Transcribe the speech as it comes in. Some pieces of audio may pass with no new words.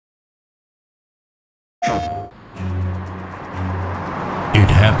It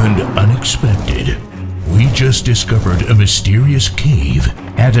happened unexpected. We just discovered a mysterious cave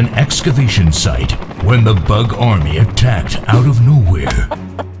at an excavation site when the bug army attacked out of nowhere.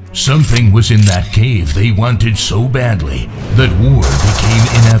 Something was in that cave they wanted so badly that war became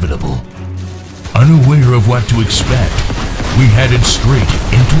inevitable. Unaware of what to expect, we headed straight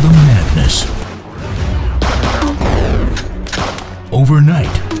into the madness.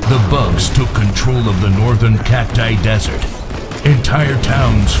 Overnight, the bugs took control of the northern Cacti Desert. Entire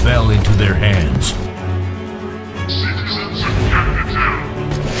towns fell into their hands. Citizens of Cactus.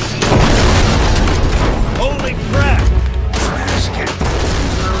 Holy crap!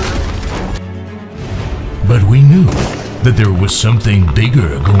 But we knew that there was something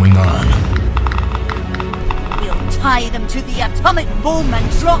bigger going on. We'll tie them to the atomic bomb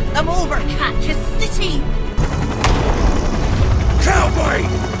and drop them over Cactus City! Cowboy!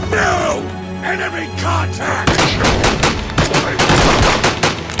 No! Enemy contact!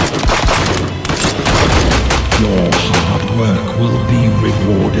 Your hard work will be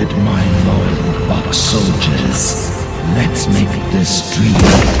rewarded, my loyal bug soldiers. Let's make this dream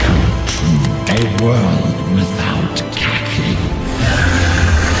come true. A world without khaki.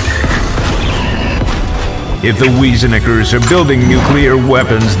 If the Weasenikers are building nuclear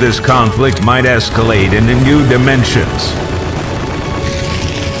weapons, this conflict might escalate into new dimensions.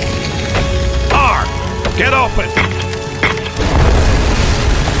 Get open!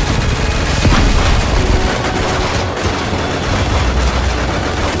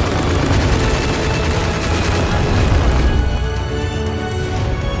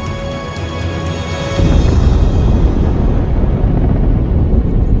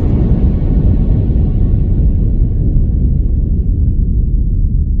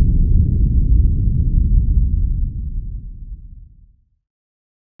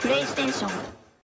 PlayStation